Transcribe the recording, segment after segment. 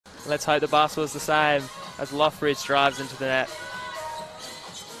Let's hope the basketball's the same as Lothbridge drives into the net.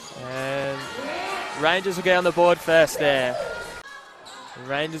 And Rangers will get on the board first there.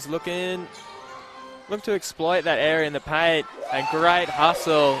 Rangers look to exploit that area in the paint. And great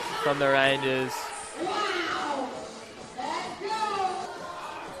hustle from the Rangers.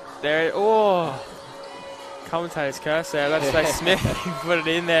 There, commentator's curse there. I've got to say Smith put it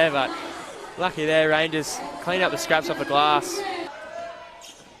in there, but lucky there. Rangers clean up the scraps off the glass.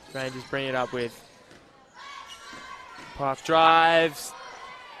 Rangers bring it up with Puoch drives.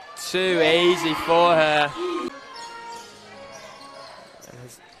 Too easy for her.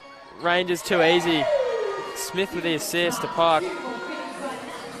 Rangers too easy. Smith with the assist to Puoch. You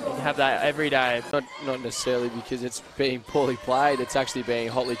can have that every day. Not necessarily because it's being poorly played. It's actually being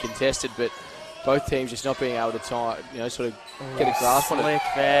hotly contested, but both teams just not being able to sort of get a grasp on it. Slick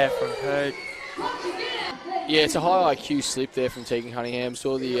there from Puoch. Yeah, it's a high IQ slip there from Tegan Cunningham.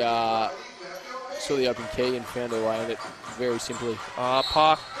 Saw the open key and found her way in it very simply. Oh,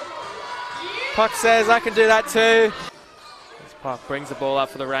 Puoch. Puoch says, I can do that too. As Puoch brings the ball up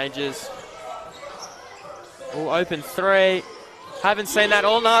for the Rangers. Oh, open three. Haven't seen that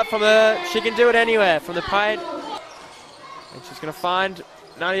all night from her. She can do it anywhere from the paint. And she's going to find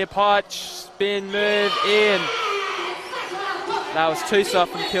Nyadiew Puoch. Spin, move, in. That was too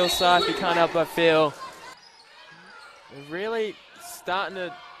soft from Kilsyth. You can't help but feel. They're really starting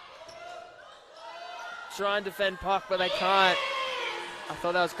to try and defend Puoch, but they can't. I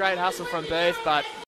thought that was great hustle from Booth, but